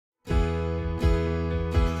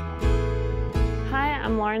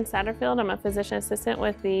I'm Lauren Satterfield. I'm a physician assistant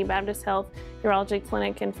with the Baptist Health Urology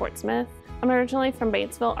Clinic in Fort Smith. I'm originally from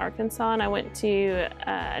Batesville, Arkansas, and I went to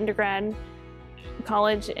undergrad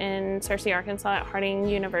college in Searcy, Arkansas at Harding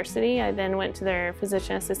University. I then went to their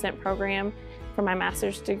physician assistant program for my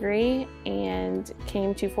master's degree and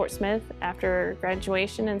came to Fort Smith after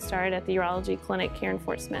graduation and started at the urology clinic here in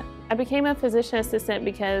Fort Smith. I became a physician assistant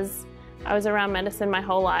because I was around medicine my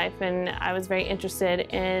whole life and I was very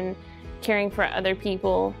interested in caring for other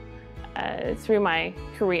people through my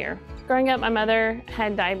career. Growing up, my mother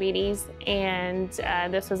had diabetes, and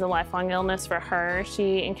this was a lifelong illness for her.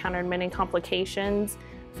 She encountered many complications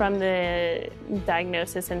from the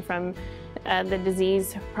diagnosis and from the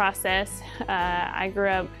disease process. I grew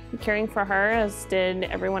up caring for her, as did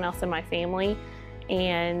everyone else in my family,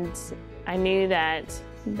 and I knew that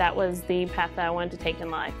that was the path that I wanted to take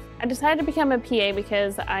in life. I decided to become a PA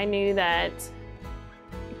because I knew that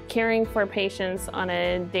caring for patients on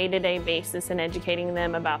a day-to-day basis and educating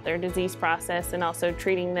them about their disease process and also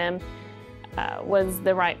treating them was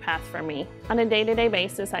the right path for me. On a day-to-day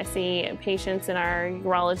basis, I see patients in our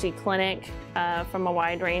urology clinic from a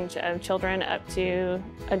wide range of children up to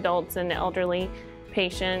adults and elderly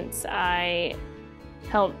patients. I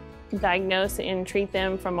help diagnose and treat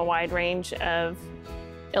them from a wide range of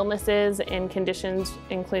illnesses and conditions,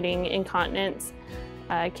 including incontinence,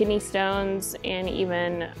 kidney stones, and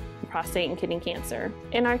even prostate and kidney cancer.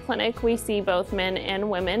 In our clinic, we see both men and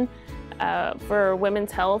women. For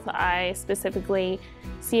women's health, I specifically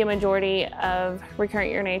see a majority of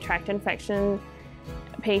recurrent urinary tract infection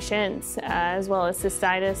patients, as well as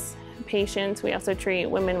cystitis patients. We also treat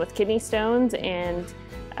women with kidney stones and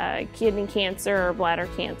kidney cancer or bladder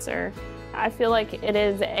cancer. I feel like it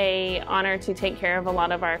is an honor to take care of a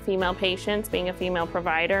lot of our female patients, being a female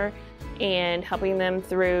provider, and helping them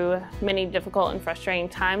through many difficult and frustrating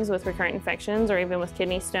times with recurrent infections or even with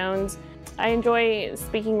kidney stones. I enjoy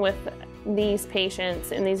speaking with these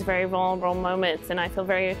patients in these very vulnerable moments, and I feel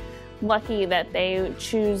very lucky that they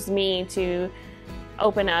choose me to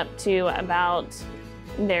open up to about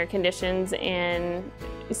their conditions and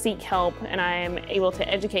seek help, and I am able to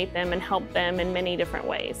educate them and help them in many different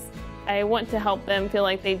ways. I want to help them feel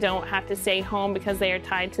like they don't have to stay home because they are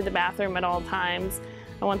tied to the bathroom at all times.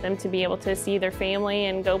 I want them to be able to see their family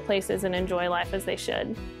and go places and enjoy life as they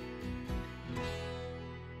should.